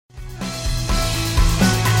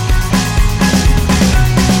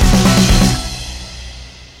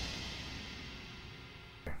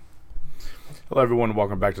Hello, everyone.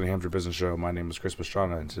 Welcome back to the Hampshire Business Show. My name is Chris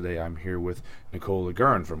Pastrana, and today I'm here with Nicole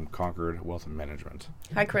Legurn from Concord Wealth Management.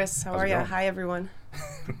 Hi, Chris. How are you? Hi, everyone.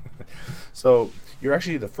 So, you're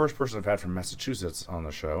actually the first person I've had from Massachusetts on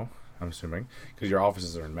the show, I'm assuming, because your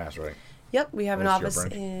offices are in Mass, right? Yep, we have an office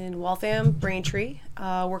in Waltham, Braintree,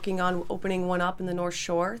 working on opening one up in the North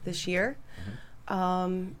Shore this year.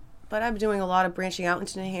 Mm-hmm. But I'm doing a lot of branching out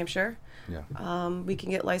into New Hampshire. Yeah. We can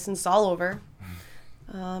get licensed all over.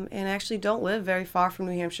 And actually don't live very far from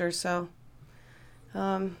New Hampshire, so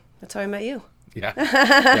that's how I met you. Yeah.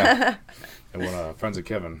 Yeah. And one friends of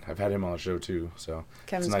Kevin, I've had him on the show too, so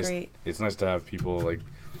Kevin's great. It's nice to have people like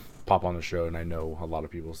pop on the show, and I know a lot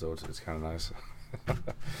of people, so it's kind of nice.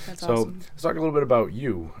 That's so awesome. let's talk a little bit about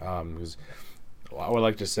you, because what I would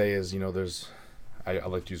like to say is, I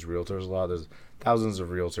like to use realtors a lot. There's thousands of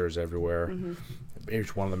realtors everywhere. Mm-hmm.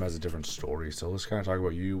 Each one of them has a different story. So let's kind of talk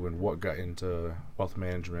about you and what got into wealth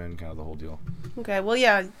management, kind of the whole deal. Okay. Well,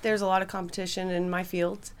 yeah, there's a lot of competition in my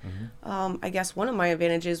field. Mm-hmm. I guess one of my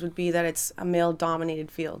advantages would be that it's a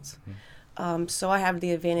male-dominated field. Mm-hmm. So I have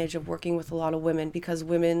the advantage of working with a lot of women because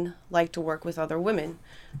women like to work with other women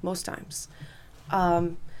most times.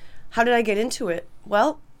 How did I get into it?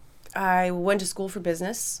 Well, I went to school for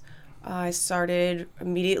business. I started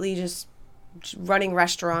immediately just running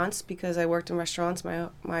restaurants because I worked in restaurants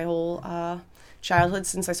my whole childhood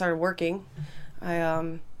since I started working.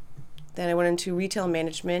 Then I went into retail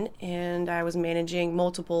management, and I was managing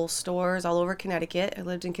multiple stores all over Connecticut. I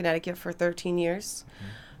lived in Connecticut for 13 years.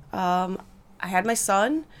 I had my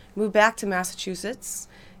son, moved back to Massachusetts,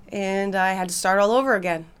 and I had to start all over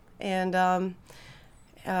again. And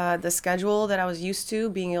the schedule that I was used to,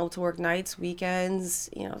 being able to work nights, weekends,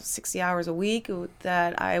 60 hours a week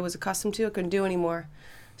that I was accustomed to, I couldn't do anymore.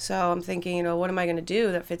 So I'm thinking, what am I going to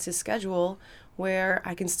do that fits his schedule where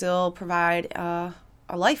I can still provide a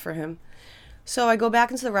life for him? So I go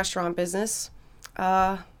back into the restaurant business.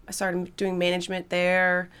 I started doing management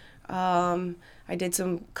there. I did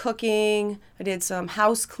some cooking. I did some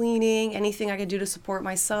house cleaning, anything I could do to support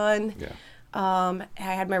my son. Yeah. I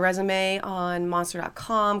had my resume on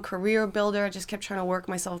Monster.com, Career Builder. I just kept trying to work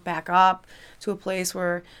myself back up to a place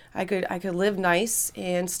where I could live nice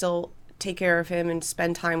and still take care of him and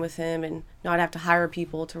spend time with him and not have to hire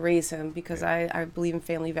people to raise him because I believe in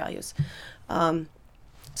family values.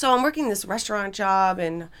 So I'm working this restaurant job,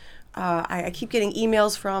 and I keep getting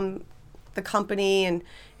emails from the company, and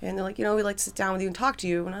they're like, we'd like to sit down with you and talk to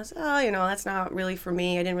you. And I was, that's not really for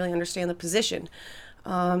me. I didn't really understand the position.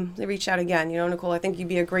 They reached out again, Nicole, I think you'd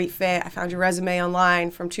be a great fit. I found your resume online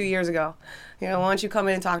from 2 years ago. Why don't you come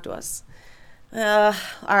in and talk to us? All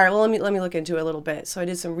right, well, let me look into it a little bit. So I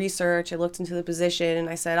did some research. I looked into the position, and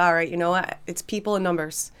I said, all right, what? It's people and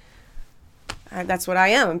numbers. That's what I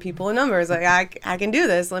am. I'm people and numbers. Like I can do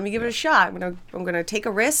this. Let me give it a shot. I'm gonna take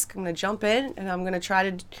a risk. I'm gonna jump in, and I'm gonna try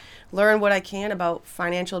to learn what I can about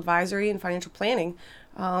financial advisory and financial planning.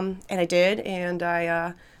 And I did, and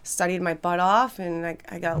I studied my butt off, and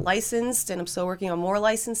I got licensed, and I'm still working on more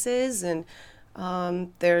licenses. And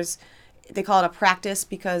they call it a practice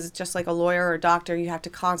because just like a lawyer or a doctor, you have to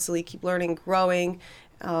constantly keep learning, growing.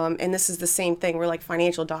 And this is the same thing. We're like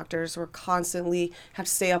financial doctors. We're constantly have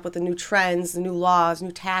to stay up with the new trends, the new laws,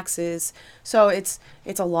 new taxes. So it's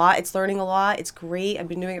a lot. It's learning a lot. It's great. I've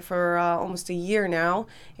been doing it for almost a year now.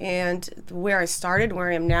 And where I started, where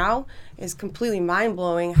I am now, is completely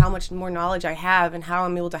mind-blowing how much more knowledge I have and how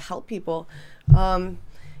I'm able to help people.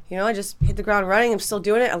 I just hit the ground running. I'm still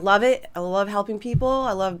doing it. I love it. I love helping people.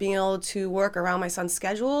 I love being able to work around my son's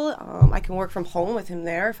schedule. I can work from home with him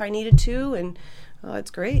there if I needed to, and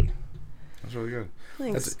it's great. That's really good.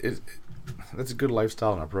 Thanks. That's a good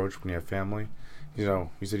lifestyle and approach when you have family. You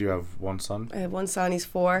said you have one son? I have one son. He's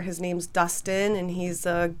 4. His name's Dustin, and he's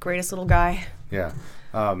the greatest little guy. Yeah.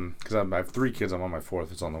 Because I have 3 kids. I'm on my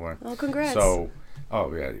 4th. It's on the way. Oh, congrats. So,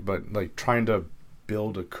 yeah. But, trying to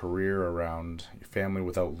build a career around your family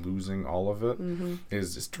without losing all of it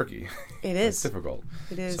is tricky. It is. It's difficult.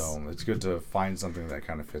 It is. So, it's good to find something that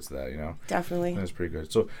kind of fits that, Definitely. That's pretty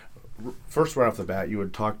good. So, first, right off the bat, you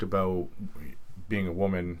had talked about being a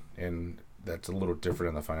woman, and that's a little different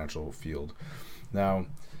in the financial field. Now,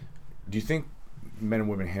 do you think men and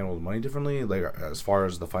women handle money differently, like as far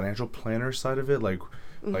as the financial planner side of it? Like,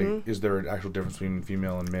 is there an actual difference between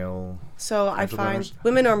female and male? So I find planners?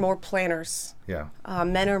 Women are more planners. Yeah.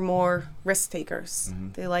 Men are more risk takers.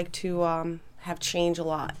 Mm-hmm. They like to have change a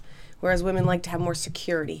lot, whereas women like to have more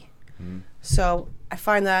security. Mm-hmm. So I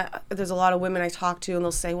find that there's a lot of women I talk to, and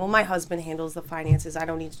they'll say, well, my husband handles the finances. I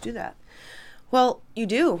don't need to do that. Well, you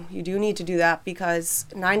do. You do need to do that because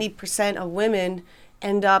 90% of women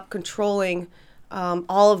end up controlling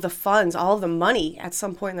all of the funds, all of the money at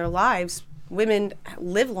some point in their lives. Women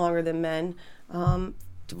live longer than men.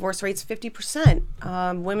 Divorce rate's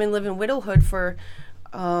 50%. Women live in widowhood for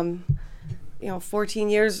 14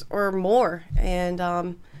 years or more.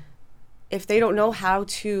 And if they don't know how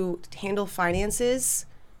to handle finances,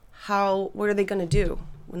 what are they going to do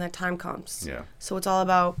when that time comes? Yeah. So it's all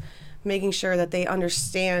about making sure that they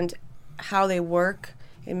understand how they work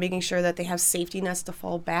and making sure that they have safety nets to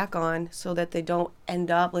fall back on so that they don't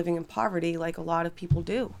end up living in poverty like a lot of people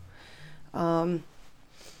do.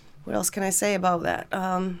 What else can I say about that?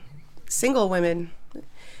 Single women,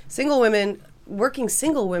 working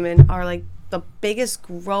single women are like the biggest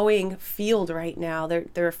growing field right now.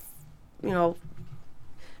 They're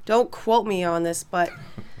don't quote me on this, but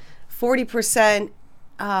 40%,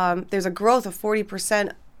 there's a growth of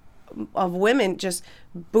 40% of women just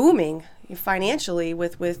booming financially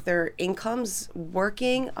with their incomes,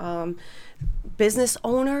 working. Business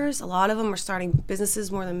owners, a lot of them are starting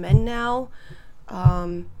businesses more than men now.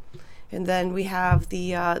 And then we have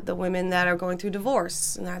the women that are going through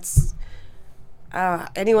divorce, and that's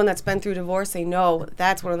anyone that's been through divorce, they know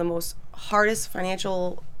that's one of the most hardest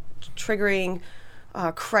financial triggering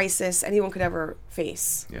crisis anyone could ever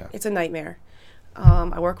face. Yeah. It's a nightmare.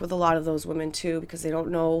 I work with a lot of those women too because they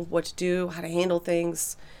don't know what to do, how to handle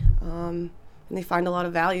things, and they find a lot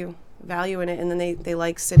of value in it, and then they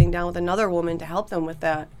like sitting down with another woman to help them with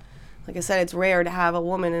that. Like I said, it's rare to have a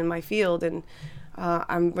woman in my field, and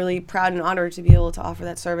I'm really proud and honored to be able to offer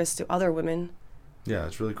that service to other women. Yeah,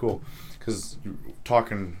 it's really cool because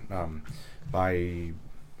talking my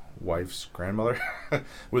wife's grandmother,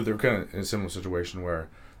 they're kind of in a similar situation where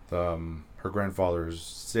her grandfather is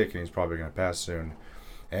sick and he's probably going to pass soon,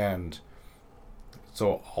 and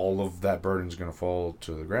so all of that burden is going to fall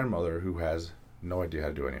to the grandmother who has no idea how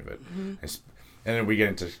to do any of it. Mm-hmm. And then we get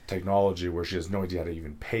into technology where she has no idea how to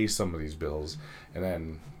even pay some of these bills, and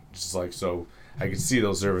then just like, so I can see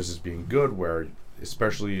those services being good where,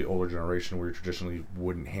 especially older generation where you traditionally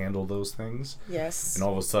wouldn't handle those things. Yes. And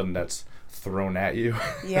all of a sudden that's thrown at you.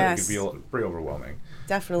 Yes. It could be pretty overwhelming.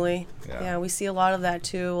 Definitely. Yeah, we see a lot of that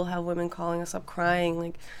too. We'll have women calling us up crying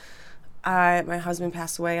like, my husband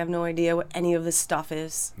passed away. I have no idea what any of this stuff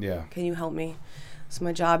is. Yeah. Can you help me? So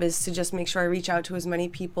my job is to just make sure I reach out to as many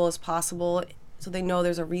people as possible so they know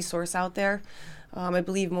there's a resource out there. I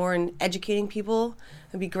believe more in educating people.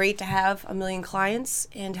 It'd be great to have 1 million clients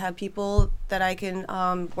and have people that I can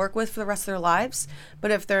work with for the rest of their lives.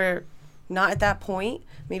 But if they're not at that point,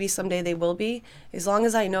 maybe someday they will be, as long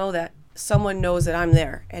as I know that someone knows that I'm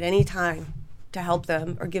there at any time to help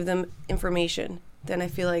them or give them information, then I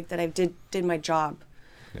feel like that I did my job.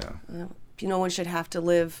 Yeah. No one should have to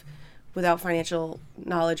live without financial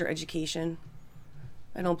knowledge or education.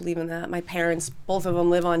 I don't believe in that. My parents, both of them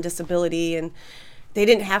live on disability, and they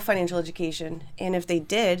didn't have financial education. And if they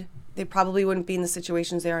did, they probably wouldn't be in the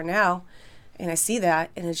situations they are now. And I see that,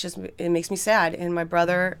 and it makes me sad. And my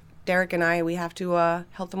brother, Derek, and I, we have to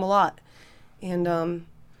help them a lot. And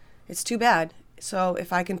it's too bad. So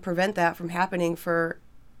if I can prevent that from happening for,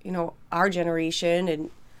 our generation and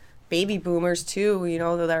baby boomers too,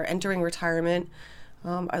 that are entering retirement,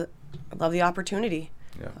 I love the opportunity.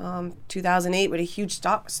 Yeah. 2008 with a huge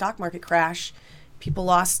stock market crash, people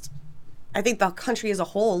lost, I think the country as a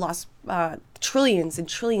whole lost trillions and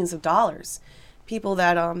trillions of dollars. People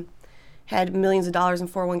that had millions of dollars in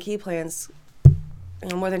 401k plans,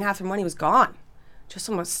 more than half their money was gone just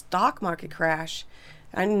from a stock market crash.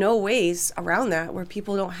 I know ways around that where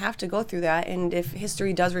people don't have to go through that. And if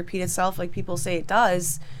history does repeat itself like people say it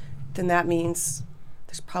does, then that means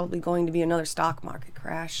there's probably going to be another stock market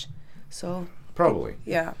crash. So probably.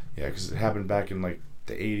 Yeah. Yeah, because it happened back in like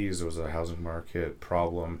the 80s. There was a housing market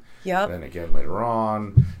problem. Yep. Then again later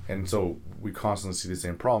on. And so we constantly see the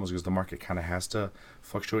same problems because the market kind of has to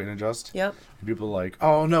fluctuate and adjust. Yep. And people are like,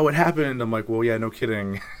 oh, no, it happened. I'm like, well, yeah, no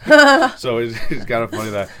kidding. So it's kind of funny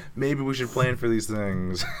that maybe we should plan for these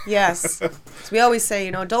things. Yes. So we always say,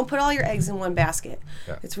 don't put all your eggs in one basket.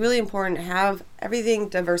 Yeah. It's really important to have everything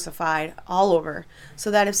diversified all over so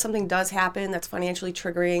that if something does happen that's financially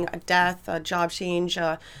triggering, a death, a job change,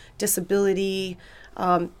 a disability,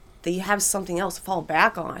 that you have something else to fall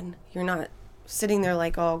back on. You're not sitting there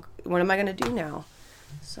like, oh, what am I going to do now?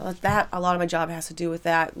 So that a lot of my job has to do with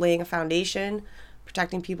that, laying a foundation,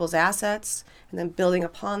 protecting people's assets, and then building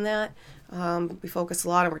upon that. We focus a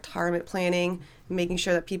lot on retirement planning, making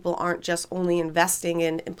sure that people aren't just only investing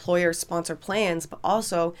in employer-sponsored plans, but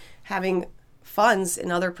also having funds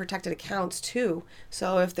in other protected accounts too.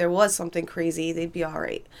 So if there was something crazy, they'd be all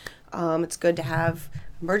right. It's good to have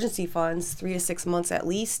emergency funds, 3 to 6 months at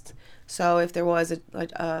least. So if there was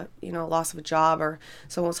a loss of a job or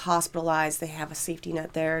someone was hospitalized, they have a safety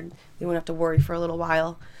net there. They wouldn't have to worry for a little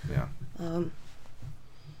while. Yeah.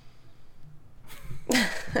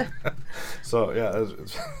 So yeah,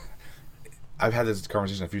 I've had this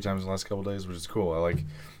conversation a few times in the last couple of days, which is cool.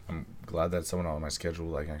 I'm glad that someone on my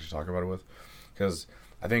schedule I can actually talk about it with, because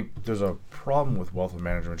I think there's a problem with wealth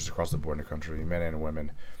management just across the board in the country, men and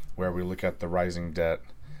women, where we look at the rising debt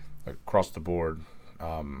across the board,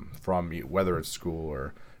 from whether it's school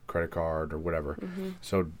or credit card or whatever.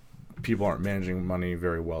 So people aren't managing money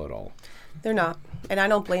very well at all. They're not. And I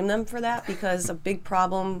don't blame them for that, because a big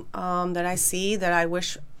problem that I see that I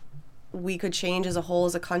wish we could change as a whole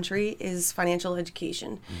as a country is financial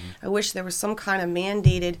education. I wish there was some kind of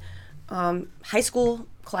mandated high school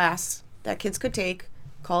class that kids could take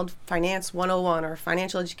called Finance 101 or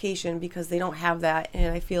financial education, because they don't have that.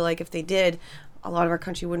 And I feel like if they did, a lot of our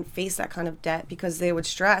country wouldn't face that kind of debt, because they would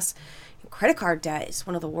stress credit card debt is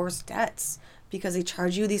one of the worst debts, because they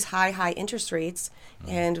charge you these high interest rates,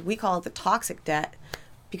 and we call it the toxic debt,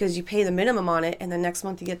 because you pay the minimum on it and then next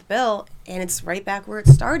month you get the bill and it's right back where it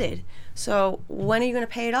started. So when are you going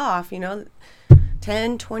to pay it off?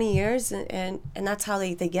 10, 20 years, and that's how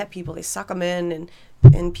they get people. They suck them in,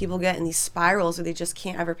 and people get in these spirals where they just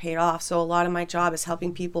can't ever pay it off. So a lot of my job is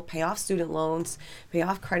helping people pay off student loans, pay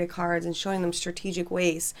off credit cards, and showing them strategic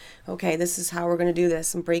ways. Okay, this is how we're going to do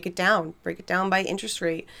this, and break it down by interest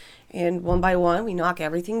rate. And one by one, we knock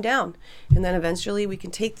everything down. And then eventually we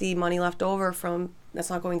can take the money left over from that's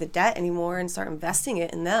not going to debt anymore and start investing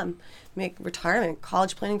it in them, make retirement,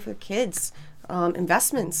 college planning for the kids,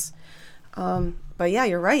 investments. But yeah,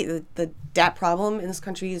 you're right. The debt problem in this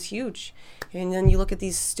country is huge. And then you look at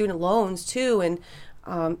these student loans too, and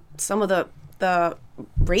some of the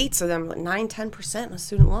rates of them, like 9-10% on a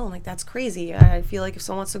student loan. Like, that's crazy. I feel like if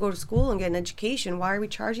someone wants to go to school and get an education, why are we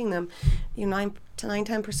charging them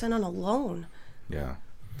 9-10% on a loan? Yeah.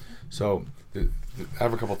 So I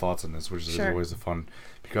have a couple thoughts on this, which is always fun,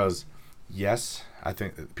 because yes, I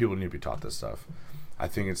think that people need to be taught this stuff. I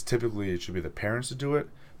think it should be the parents to do it,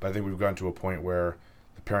 but I think we've gotten to a point where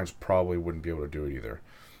the parents probably wouldn't be able to do it either.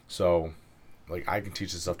 So, like, I can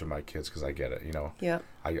teach this stuff to my kids because I get it, Yeah.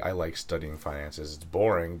 I like studying finances. It's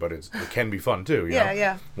boring, but it can be fun too, you know?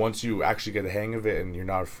 Yeah. Once you actually get the hang of it and you're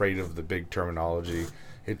not afraid of the big terminology,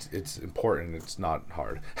 it's important. It's not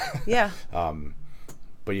hard. Yeah.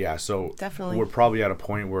 But yeah, so definitely we're probably at a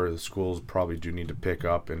point where the schools probably do need to pick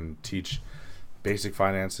up and teach basic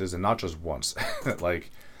finances, and not just once.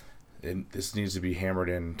 This needs to be hammered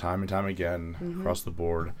in time and time again across the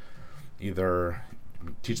board. Either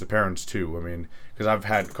teach the parents too. I mean, because I've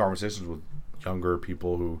had conversations with younger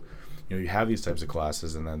people who, you have these types of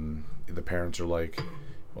classes, and then the parents are like,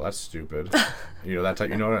 well, that's stupid. That type.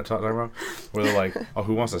 You know what I'm talking about? Where they're like, oh,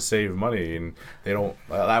 who wants to save money? And they don't.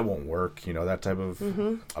 That won't work. That type of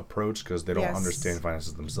approach, because they don't understand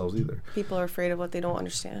finances themselves either. People are afraid of what they don't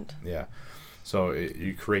understand. Yeah. So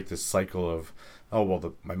you create this cycle of, oh,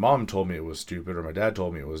 well, my mom told me it was stupid, or my dad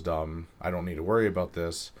told me it was dumb. I don't need to worry about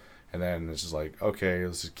this. And then it's just like, okay,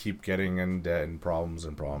 let's just keep getting in debt and problems.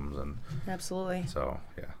 And absolutely. So,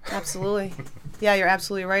 yeah. Absolutely. Yeah, you're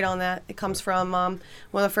absolutely right on that. It comes from one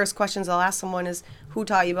of the first questions I'll ask someone is, who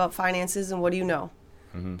taught you about finances and what do you know?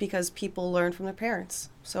 Because people learn from their parents.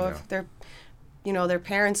 So if their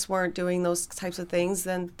parents weren't doing those types of things,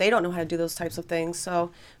 then they don't know how to do those types of things.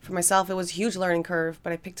 So for myself, it was a huge learning curve,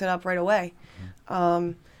 but I picked it up right away.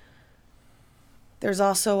 There's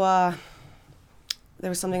also... There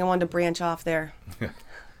was something I wanted to branch off there. I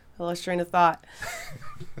lost train of thought.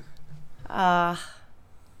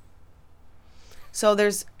 So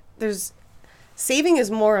there's saving is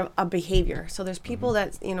more of a behavior. So there's people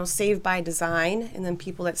that save by design, and then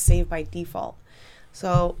people that save by default.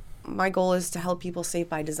 So my goal is to help people save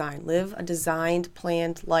by design, live a designed,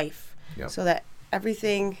 planned life, so that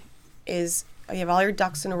everything is. You have all your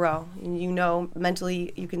ducks in a row, and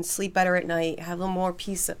mentally you can sleep better at night, have a little more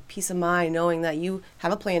peace of mind, knowing that you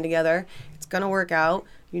have a plan together. It's gonna work out.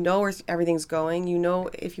 You know where everything's going. You know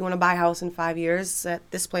if you want to buy a house in 5 years, that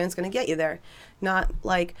this plan's gonna get you there. Not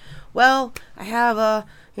like, well, I have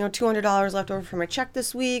 $200 left over for my check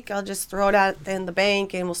this week. I'll just throw it out in the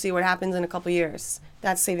bank and we'll see what happens in a couple years.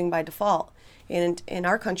 That's saving by default. And in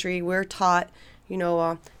our country, we're taught,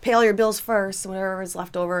 pay all your bills first, and whatever is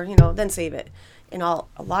left over, then save it. In a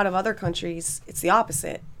lot of other countries, it's the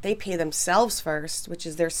opposite. They pay themselves first, which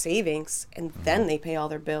is their savings, and then they pay all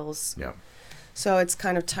their bills. Yeah. So it's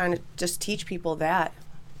kind of trying to just teach people that.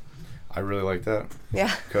 I really like that.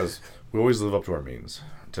 Yeah. Because we always live up to our means,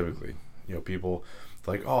 typically. People,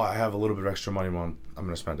 like, oh, I have a little bit of extra money, I'm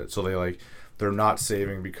gonna spend it. So they're not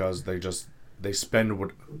saving because they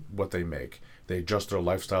spend what they make. They adjust their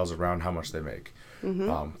lifestyles around how much they make,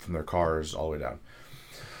 from their cars all the way down.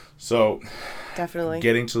 So definitely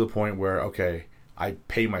getting to the point where, okay, I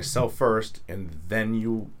pay myself first and then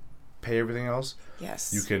you pay everything else.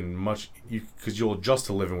 Yes. You can because you'll adjust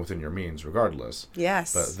to living within your means regardless.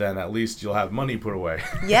 Yes. But then at least you'll have money put away.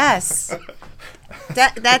 Yes.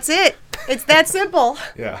 That's it. It's that simple.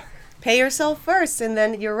 Yeah. Pay yourself first, and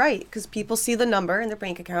then you're right, because people see the number in their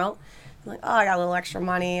bank account. Like, oh, I got a little extra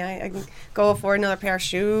money. I can go afford another pair of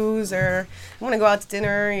shoes, or I want to go out to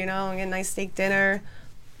dinner, get a nice steak dinner.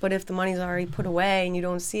 But if the money's already put away and you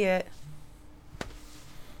don't see it,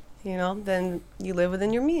 then you live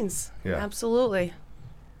within your means. Yeah. Absolutely.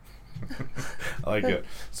 I like it.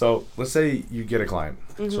 So let's say you get a client.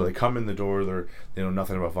 So they come in the door, they know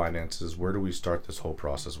nothing about finances. Where do we start this whole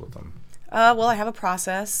process with them? Well, I have a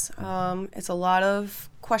process. It's a lot of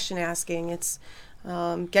question asking. It's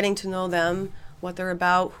getting to know them, what they're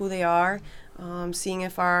about, who they are, seeing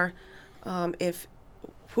if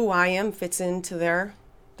who I am fits into their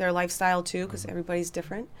lifestyle too, because everybody's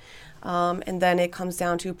different. And then it comes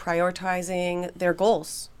down to prioritizing their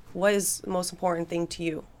goals. What is the most important thing to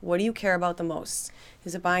you? What do you care about the most?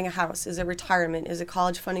 Is it buying a house? Is it retirement? Is it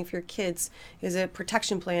college funding for your kids? Is it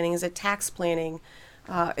protection planning? Is it tax planning?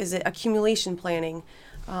 Is it accumulation planning?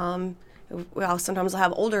 Sometimes I'll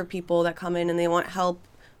have older people that come in and they want help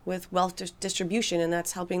with wealth distribution, and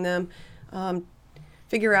that's helping them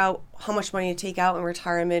figure out how much money to take out in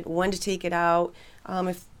retirement, when to take it out,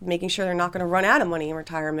 if making sure they're not going to run out of money in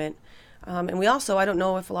retirement. And we also, I don't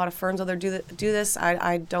know if a lot of firms out there do this.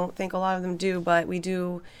 I don't think a lot of them do, but we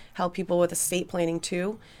do help people with estate planning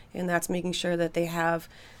too, and that's making sure that they have,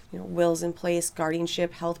 wills in place,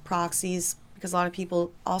 guardianship, health proxies, because a lot of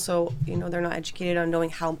people also, they're not educated on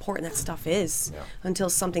knowing how important that stuff is until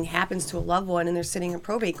something happens to a loved one and they're sitting in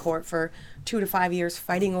probate court for 2 to 5 years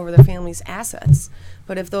fighting over their family's assets.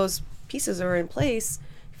 But if those pieces are in place,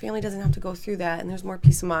 family doesn't have to go through that, and there's more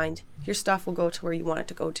peace of mind. Your stuff will go to where you want it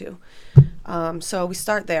to go to. So we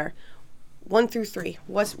start there. 1 through 3.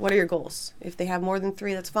 What are your goals? If they have more than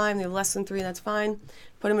 3, that's fine. If they have less than 3, that's fine.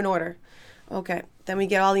 Put them in order. Okay. Then we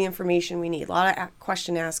get all the information we need. A lot of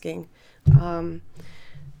question asking.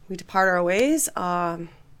 We depart our ways. I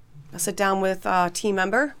sit down with a team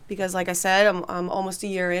member because, like I said, I'm almost a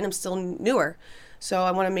year in. I'm still newer. So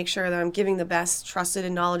I want to make sure that I'm giving the best trusted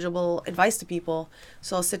and knowledgeable advice to people.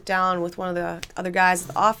 So I'll sit down with one of the other guys at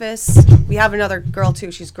the office. We have another girl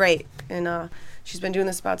too. She's great, and she's been doing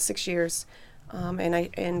this about 6 years.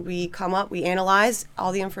 And we analyze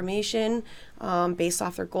all the information based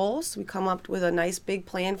off their goals. We come up with a nice big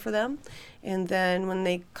plan for them, and then when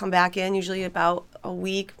they come back in, usually about a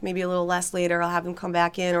week, maybe a little less later, I'll have them come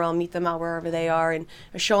back in, or I'll meet them out wherever they are and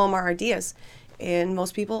show them our ideas. And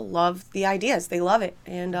most people love the ideas. They love it.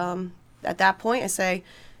 And at that point, I say,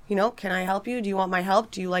 can I help you? Do you want my help?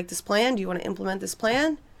 Do you like this plan? Do you want to implement this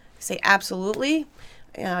plan? I say, absolutely.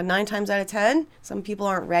 9 times out of 10, some people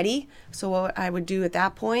aren't ready. So what I would do at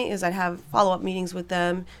that point is I'd have follow-up meetings with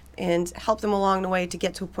them and help them along the way to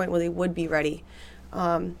get to a point where they would be ready.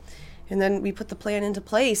 And then we put the plan into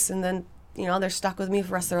place, and then, they're stuck with me for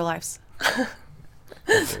the rest of their lives.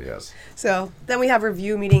 Yes. So then we have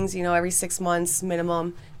review meetings, every 6 months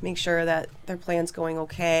minimum, make sure that their plan's going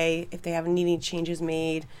okay. If they have any changes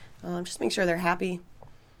made, just make sure they're happy.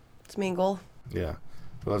 It's the main goal. Yeah.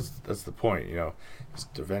 Well, that's the point, is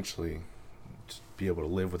to eventually just be able to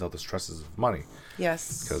live without the stresses of money.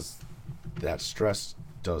 Yes. Because that stress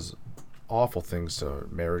does awful things to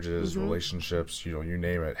marriages, relationships, you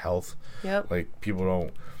name it, health. Yep. Like, people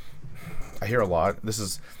don't. I hear a lot. This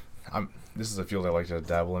is a field I like to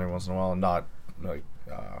dabble in every once in a while, and not like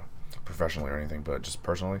professionally or anything, but just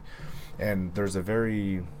personally. And there's a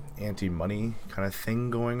very anti-money kind of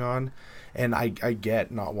thing going on. And I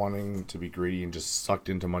get not wanting to be greedy and just sucked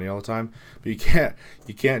into money all the time, but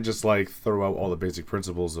you can't just like throw out all the basic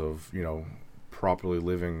principles of properly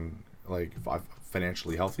living like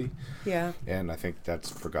financially healthy. Yeah. And I think that's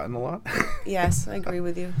forgotten a lot. Yes, I agree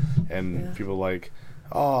with you. And people like,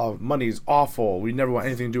 oh, money's awful. We never want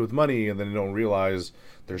anything to do with money, and then they don't realize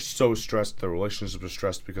they're so stressed. Their relationship is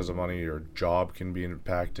stressed because of money. Your job can be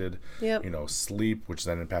impacted. Yep. Sleep, which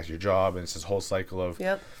then impacts your job, and it's this whole cycle of.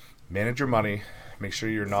 Yep. Manage your money. Make sure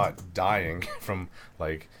you're not dying from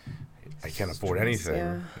like I can't afford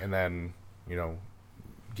anything, and then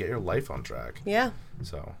get your life on track. Yeah.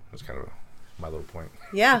 So that's kind of my little point.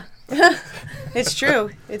 Yeah, it's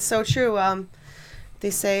true. It's so true. They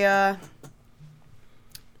say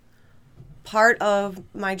part of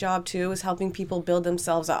my job too is helping people build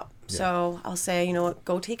themselves up. Yeah. So I'll say, you know what,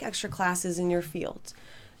 go take extra classes in your field.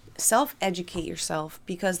 Self-educate yourself,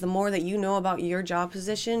 because the more that you know about your job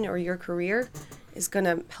position or your career is going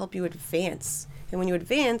to help you advance. And when you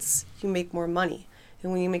advance, you make more money.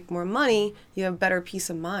 And when you make more money, you have better peace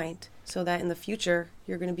of mind, so that in the future,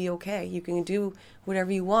 you're going to be okay. You can do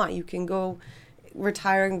whatever you want. You can go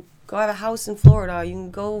retire and go have a house in Florida. You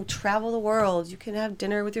can go travel the world. You can have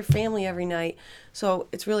dinner with your family every night. So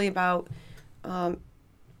it's really about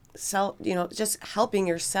just helping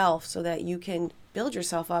yourself so that you can build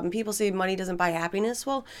yourself up. And people say money doesn't buy happiness.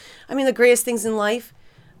 Well, I mean, the greatest things in life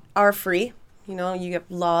are free. You know, you get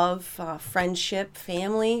love, friendship,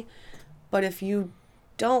 family. But if you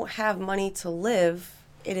don't have money to live,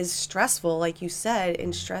 it is stressful, like you said,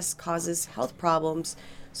 and stress causes health problems.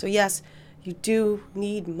 So yes, you do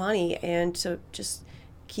need money, and to just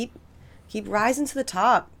keep rising to the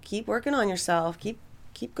top, keep working on yourself, keep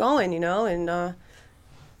going, you know, and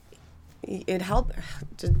it helped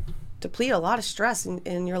to deplete a lot of stress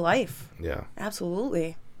in your life. Yeah.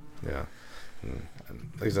 Absolutely. Yeah.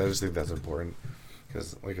 And like I said, I just think that's important,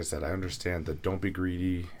 because, like I said, I understand that don't be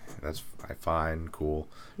greedy. That's fine, cool,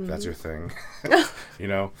 if that's your thing, you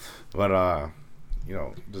know. But you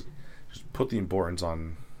know, just put the importance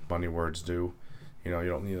on money where it's due. You know, you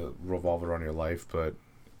don't need to revolve around your life, but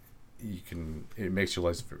it makes your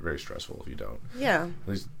life very stressful if you don't. Yeah. At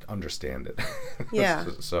least understand it. Yeah.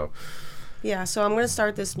 So. Yeah, so I'm going to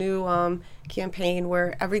start this new campaign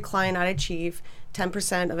where every client I achieve,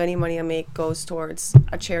 10% of any money I make goes towards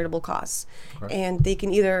a charitable cause. Okay. And they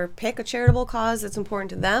can either pick a charitable cause that's important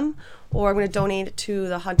to them, or I'm going to donate it to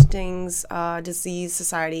the Huntington's Disease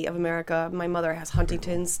Society of America. My mother has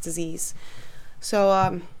Huntington's disease. So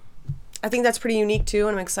I think that's pretty unique too,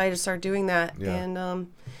 and I'm excited to start doing that. Yeah. And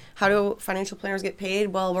how do financial planners get paid?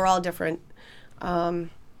 Well, we're all different.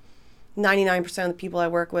 99% of the people I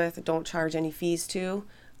work with don't charge any fees to.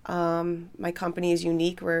 My company is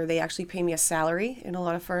unique where they actually pay me a salary. In a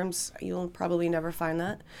lot of firms, you'll probably never find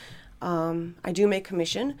that. I do make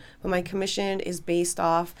commission, but my commission is based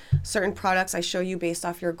off certain products I show you based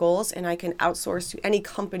off your goals, and I can outsource to any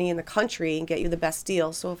company in the country and get you the best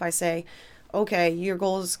deal. So if I say, okay, your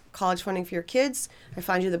goal is college funding for your kids, I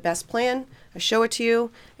find you the best plan, I show it to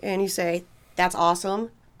you, and you say, that's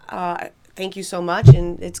awesome. Thank you so much,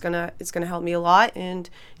 and it's gonna help me a lot, and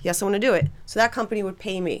yes, I want to do it. So that company would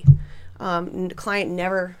pay me. The client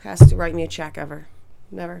never has to write me a check ever,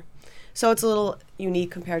 never. So it's a little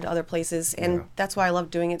unique compared to other places, and that's why I love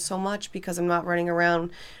doing it so much, because I'm not running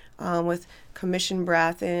around with commission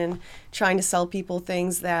breath and trying to sell people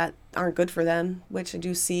things that aren't good for them, which I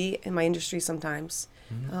do see in my industry sometimes.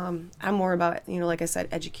 Mm-hmm. I'm more about, like I said,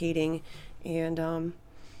 educating and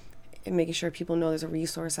making sure people know there's a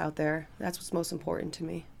resource out there. That's what's most important to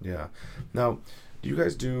me. Yeah. Now, do you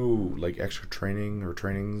guys do like extra training or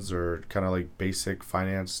trainings or kind of like basic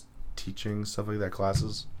finance teaching, stuff like that,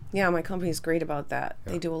 classes? Yeah, my company is great about that.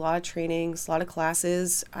 Yeah. They do a lot of trainings, a lot of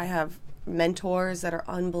classes. I have mentors that are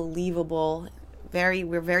unbelievable.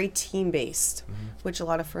 We're very team-based, mm-hmm. which a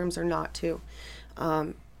lot of firms are not too.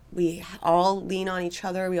 We all lean on each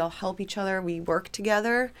other. We all help each other. We work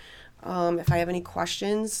together. If I have any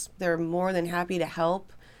questions, they're more than happy to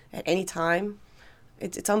help at any time.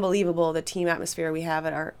 It's unbelievable the team atmosphere we have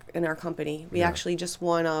in our company. We actually just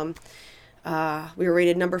won. We were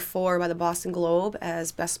rated number 4 by the Boston Globe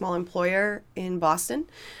as best small employer in Boston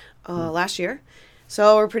last year.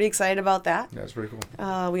 So we're pretty excited about that. Yeah, that's pretty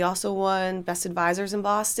cool. We also won Best Advisors in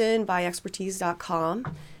Boston by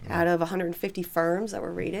Expertise.com out of 150 firms that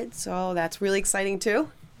were rated. So that's really exciting too.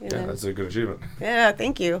 Yeah, that's a good achievement. Yeah,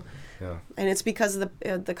 thank you. Yeah. And it's because of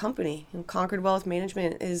the company. Concord Wealth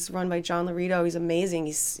Management is run by John Laredo. He's amazing.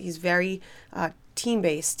 He's very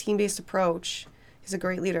team-based approach. He's a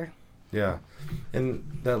great leader. Yeah,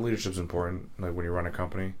 and that leadership's important. Like when you run a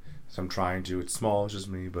company, so I'm trying to. It's small, it's just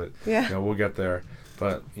me, but we'll get there.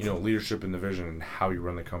 But leadership and the vision and how you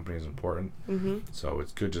run the company is important. Mm-hmm. So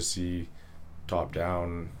it's good to see top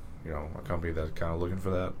down. A company that's kind of looking for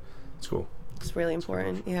that. It's cool. It's really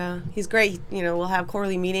important. Yeah, he's great. We'll have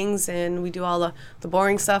quarterly meetings and we do all the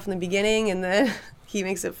boring stuff in the beginning, and then he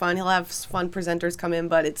makes it fun. He'll have fun presenters come in,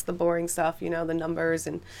 but it's the boring stuff. The numbers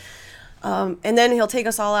and then he'll take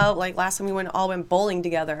us all out. Like last time we went bowling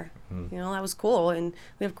together. That was cool. And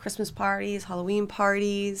we have Christmas parties, Halloween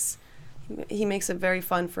parties. He makes it very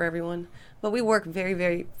fun for everyone. But we work very,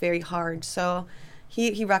 very, very hard. So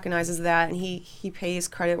he recognizes that, and he pays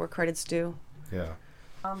credit where credit's due. Yeah.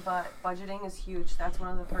 But budgeting is huge. That's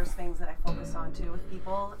one of the first things that I focus on too with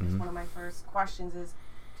people. Mm-hmm. One of my first questions is,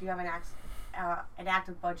 do you have an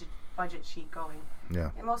active budget sheet going. Yeah.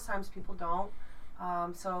 And most times people don't.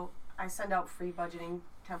 So I send out free budgeting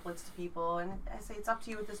templates to people, and I say it's up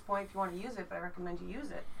to you at this point if you want to use it, but I recommend you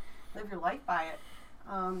use it. Live your life by it.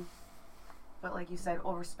 But like you said,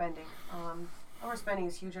 overspending. Overspending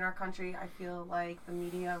is huge in our country. I feel like the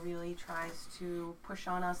media really tries to push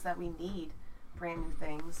on us that we need brand new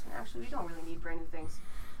things. And actually, we don't really need brand new things.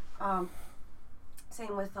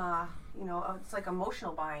 Same with, it's like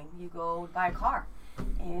emotional buying. You go buy a car,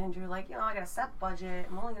 and you're like, I got a set budget.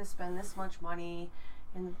 I'm only going to spend this much money.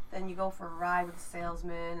 And then you go for a ride with a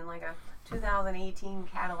salesman in like a 2018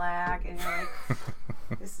 Cadillac, and you're like,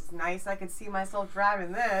 this is nice. I can see myself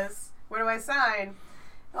driving this. Where do I sign?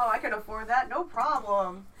 Oh, I can afford that. No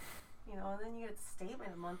problem. And then you get a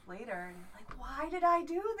statement a month later, and you're like, why did I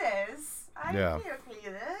do this? I can't pay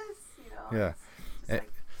this. Yeah. It's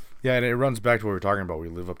Yeah, and it runs back to what we were talking about. We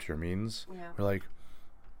live up to your means. Yeah. We're like,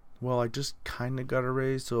 well, I just kind of got a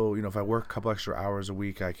raise, so if I work a couple extra hours a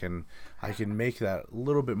week, I can make that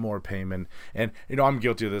little bit more payment. And I'm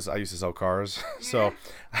guilty of this. I used to sell cars, so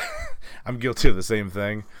I'm guilty of the same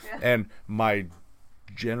thing. Yeah. And my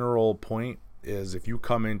general point is, if you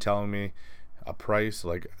come in telling me a price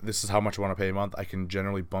like this is how much I want to pay a month, I can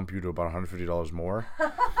generally bump you to about $150 more.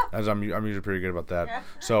 As I'm usually pretty good about that. Yeah.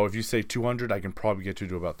 So if you say $200, I can probably get you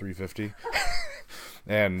to about $350.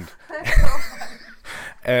 And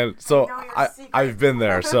and so I've been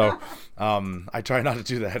there. So I try not to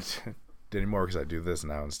do that anymore because I do this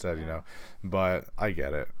now instead, But I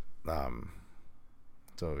get it.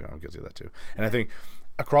 So I'm guilty of that too. And I think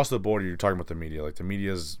across the board, you're talking about the media. Like, the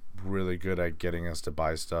media is really good at getting us to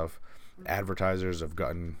buy stuff. Advertisers have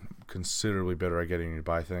gotten considerably better at getting you to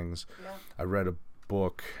buy things. Yeah. I read a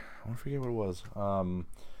book. I want to forget what it was.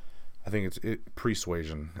 I think it's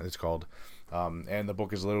Persuasion, it's called. And the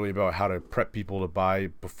book is literally about how to prep people to buy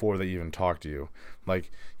before they even talk to you.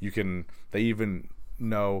 Like, they even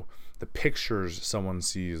know the pictures someone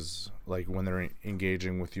sees, like when they're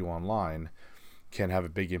engaging with you online, can have a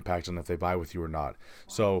big impact on if they buy with you or not.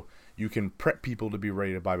 So you can prep people to be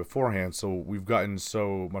ready to buy beforehand. So we've gotten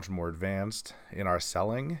so much more advanced in our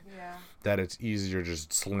selling that it's easier to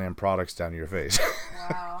just slam products down your face.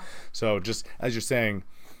 Wow. So just as you're saying,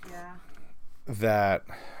 that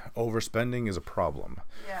overspending is a problem.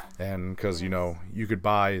 Yeah. And because, you could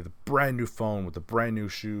buy the brand new phone with the brand new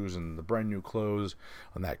shoes and the brand new clothes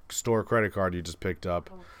on that store credit card you just picked up.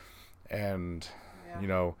 And,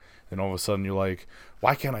 then all of a sudden you're like,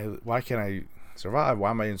 why can't I survive?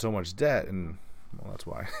 Why am I in so much debt? And, well, that's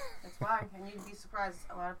why. That's why. And you'd be surprised.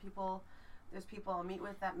 A lot of people, there's people I'll meet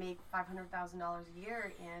with that make $500,000 a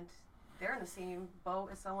year, and they're in the same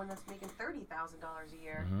boat as someone that's making $30,000 a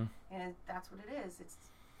year. Mm-hmm. And that's what it is.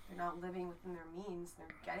 They're not living within their means.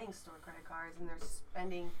 They're getting store credit cards, and they're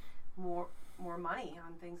spending more money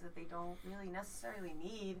on things that they don't really necessarily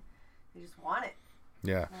need. They just want it.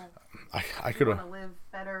 Yeah. I could. Do you want to live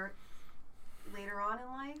better later on in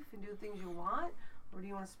life and do things you want, or do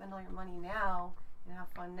you want to spend all your money now and have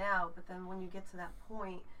fun now? But then when you get to that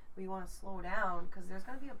point where you want to slow down, because there's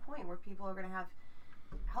going to be a point where people are going to have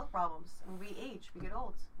health problems, and we age, we get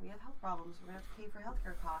old, we have health problems, we're going to have to pay for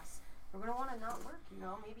healthcare costs. We're going to want to not work,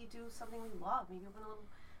 maybe do something we love, maybe open a little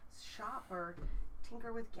shop or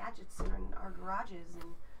tinker with gadgets in our garages.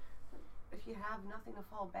 And if you have nothing to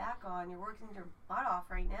fall back on, you're working your butt off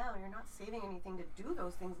right now, you're not saving anything to do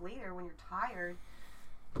those things later when you're tired,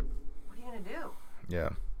 what are you going to do? Yeah.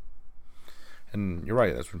 And you're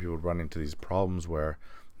right, that's when people run into these problems where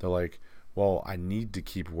they're like, well, I need to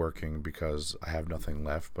keep working because I have nothing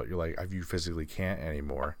left, but you're like, you physically can't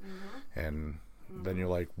anymore. Mm-hmm. And then you're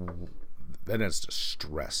like, then it's just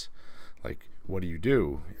stress. Like, what do you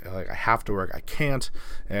do? Like, I have to work, I can't,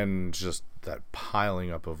 and just that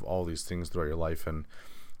piling up of all these things throughout your life, and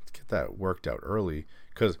get that worked out early.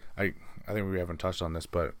 Because I think we haven't touched on this,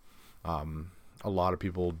 but a lot of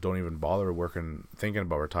people don't even bother thinking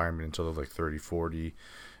about retirement until they're like 30, 40,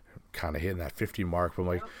 kind of hitting that 50 mark. But I'm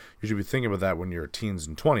like, you should be thinking about that when you're teens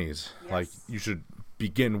and 20s. Yes. Like, you should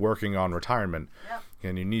begin working on retirement. Yep.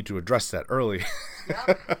 And you need to address that early.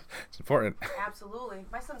 Yep. It's important. Absolutely.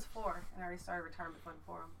 My son's 4, and I already started retirement fund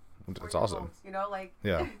for him. It's awesome.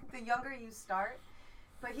 The younger you start,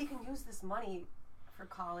 but he can use this money for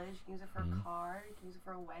college, he can use it for a car, he can use it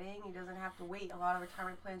for a wedding. He doesn't have to wait. A lot of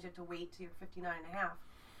retirement plans, you have to wait till you're 59 and a half.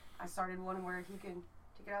 I started one where he can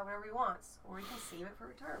take it out whenever he wants, or he can save it for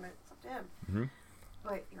retirement. It's up to him. Mm-hmm.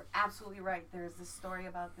 But you're absolutely right. There's this story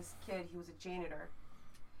about this kid. He was a janitor,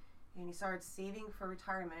 and he started saving for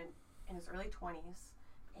retirement in his early 20s.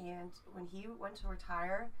 And when he went to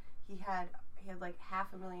retire, he had like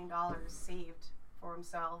 $500,000 saved for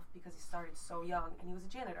himself because he started so young, and he was a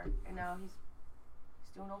janitor, and now he's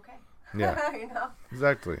doing okay. Yeah. You know?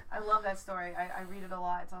 Exactly. I love that story. I read it a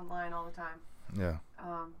lot. It's online all the time. Yeah.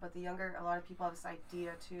 But a lot of people have this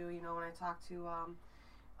idea too, you know, when I talk to a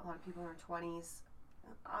lot of people in their 20s,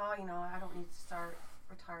 you know, I don't need to start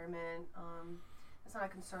retirement. It's not a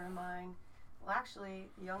concern of mine. Well, actually,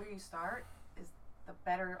 the younger you start, is the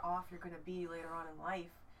better off you're going to be later on in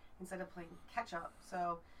life instead of playing catch up.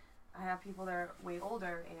 So I have people that are way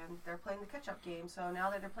older and they're playing the catch up game. So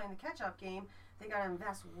now that they're playing the catch up game, they got to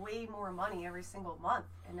invest way more money every single month.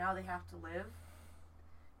 And now they have to live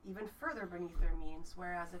even further beneath their means.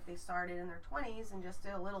 Whereas if they started in their 20s and just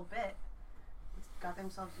did a little bit, got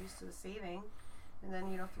themselves used to the saving, and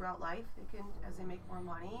then, you know, throughout life, they can, as they make more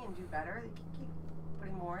money and do better, they can keep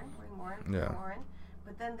putting more in, putting more in.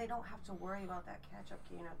 But then they don't have to worry about that catch-up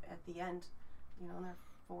gain at the end, you know, in their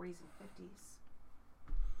 40s and 50s.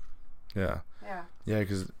 Yeah. Yeah. Yeah,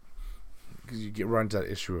 because you get run into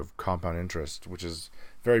that issue of compound interest, which is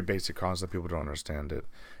very basic concept. People don't understand it.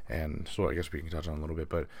 And so I guess we can touch on a little bit,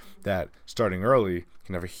 but that starting early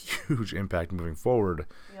can have a huge impact moving forward,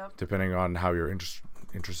 depending on how your interests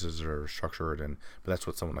are structured. But that's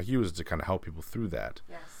what someone like you is to kind of help people through that.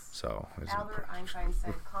 Yes. So Albert Einstein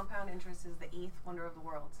said compound interest is the 8th wonder of the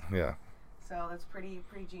world. Yeah. So that's pretty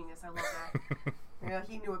genius. I love that. You know,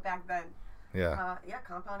 he knew it back then. Yeah.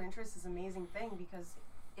 Compound interest is an amazing thing because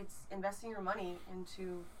it's investing your money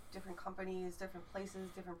into different companies, different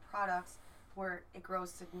places, different products, where it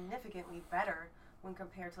grows significantly better when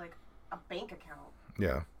compared to like a bank account.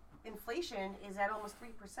 Yeah. Inflation is at almost 3%,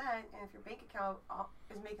 and if your bank account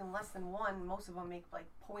is making less than 1, most of them make like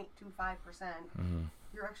 0.25%. Mm-hmm.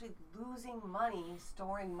 You're actually losing money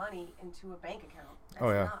storing money into a bank account.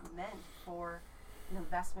 That's not meant for an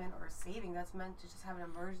investment or a saving. That's meant to just have an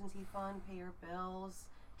emergency fund, pay your bills,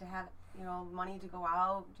 to have, you know, money to go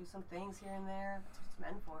out, do some things here and there. That's what it's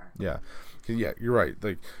meant for. Yeah. Yeah, you're right.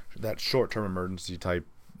 Like that short-term emergency type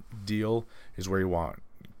deal is where you want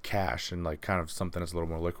cash and like kind of something that's a little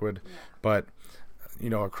more liquid. Yeah. But, you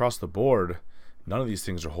know, across the board, none of these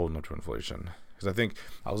things are holding up to inflation. Because I think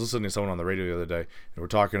I was listening to someone on the radio the other day, and we're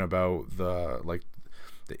talking about the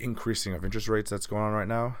increasing of interest rates that's going on right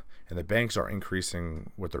now, and the banks are increasing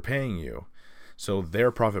what they're paying you. So their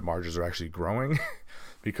profit margins are actually growing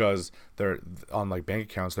because they're on like bank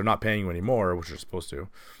accounts. They're not paying you anymore, which they're supposed to.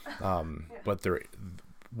 But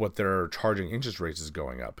what they're charging interest rates is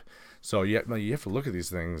going up. So you have to look at these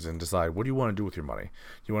things and decide, what do you want to do with your money? Do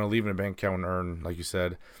you want to leave it in a bank account and earn, like you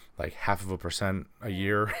said, like 0.5% a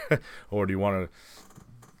year? Or do you want to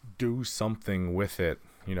do something with it?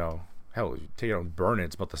 You know, hell, you take it out and burn it,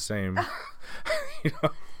 it's about the same. You know?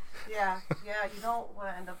 Yeah, you don't want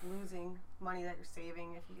to end up losing money that you're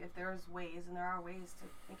saving. If there's ways, and there are ways to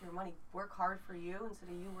make your money work hard for you instead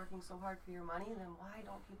of you working so hard for your money, then why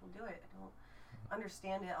don't people do it? I don't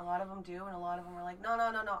understand it. A lot of them do, and a lot of them are like, no,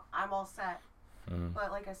 I'm all set.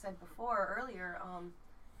 But like I said earlier,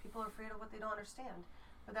 people are afraid of what they don't understand.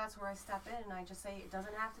 But that's where I step in and I just say, it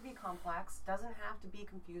doesn't have to be complex, doesn't have to be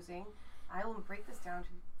confusing. I will break this down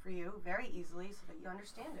for you very easily so that you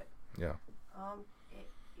understand it. Yeah.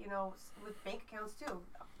 You know, with bank accounts too,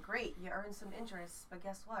 great, you earn some interest, but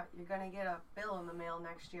guess what? You're going to get a bill in the mail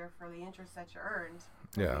next year for the interest that you earned.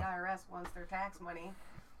 Yeah. The IRS wants their tax money.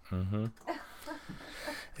 Mm-hmm.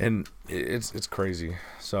 And it's crazy.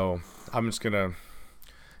 So I'm just gonna,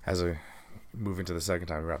 as I move into the second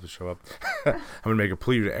time we wrap the show up, I'm gonna make a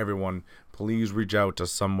plea to everyone. Please reach out to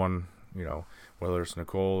someone, you know, whether it's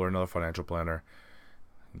Nicole or another financial planner.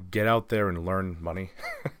 Get out there and learn money.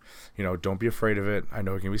 You know, don't be afraid of it. I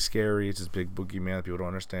know it can be scary. It's this big boogeyman that people don't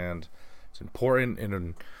understand. It's important,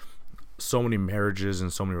 and so many marriages and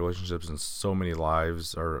so many relationships and so many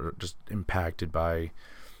lives are just impacted by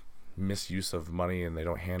misuse of money, and they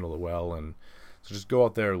don't handle it well. And so just go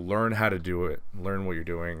out there, learn how to do it, learn what you're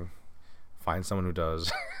doing, find someone who does,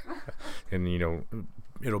 and you know,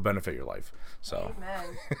 it'll benefit your life. So Amen.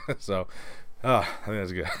 So I think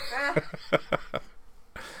that's good.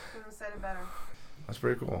 Couldn't have said it better. That's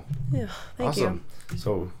pretty cool. Yeah, thank you.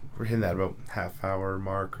 So we're hitting that about half-hour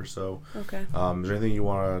mark or so. Okay. Is there anything you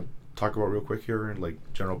want to talk about real quick here, like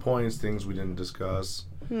general points, things we didn't discuss?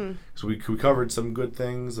 So we covered some good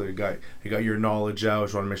things. You got your knowledge out.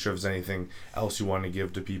 Just want to make sure if there's anything else you want to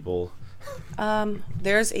give to people.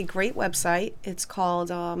 There's a great website. It's called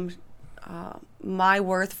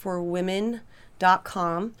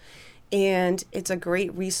myworthforwomen.com, and it's a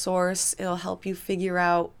great resource. It'll help you figure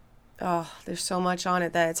out. There's so much on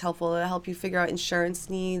it that it's helpful. It'll help you figure out insurance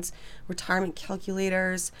needs, retirement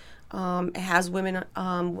calculators. It has women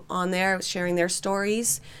on there sharing their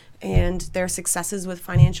stories. and their successes with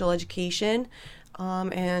financial education.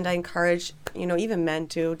 And I encourage, even men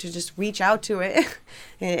to just reach out to it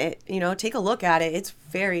and, take a look at it. It's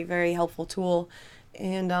very, very helpful tool.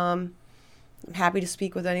 And I'm happy to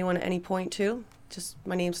speak with anyone at any point too. Just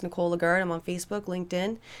my name's Nicole Laguerne. I'm on Facebook,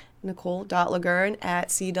 LinkedIn,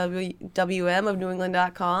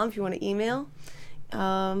 nicole.laguerne@cwmofnewengland.com if you want to email.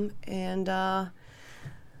 And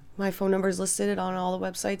my phone number is listed on all the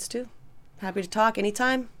websites too. Happy to talk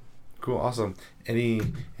anytime. Cool, awesome.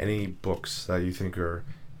 Any books that you think are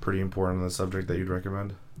pretty important on the subject that you'd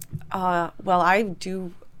recommend? Well, I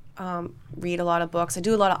do read a lot of books. I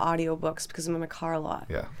do a lot of audiobooks because I'm in my car a lot.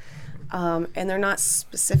 Yeah. And they're not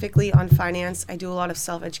specifically on finance. I do a lot of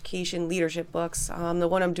self-education, leadership books. The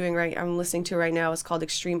one I'm listening to right now is called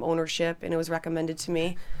Extreme Ownership, and it was recommended to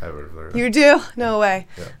me. I would have heard. You do? No way.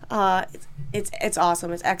 Yeah. It's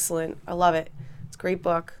awesome. It's excellent. I love it. It's a great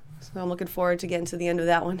book. So I'm looking forward to getting to the end of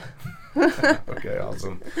that one. Okay,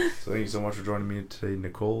 awesome. So thank you so much for joining me today,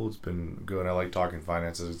 Nicole. It's been good. I like talking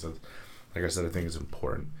finances. Like I said, I think it's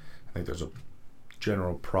important. I think there's a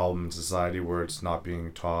general problem in society where it's not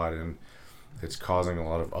being taught, and it's causing a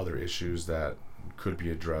lot of other issues that could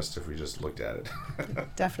be addressed if we just looked at it.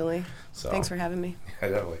 Definitely. So thanks for having me. Yeah,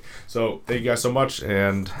 definitely. So thank you guys so much,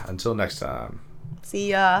 and until next time.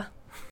 See ya.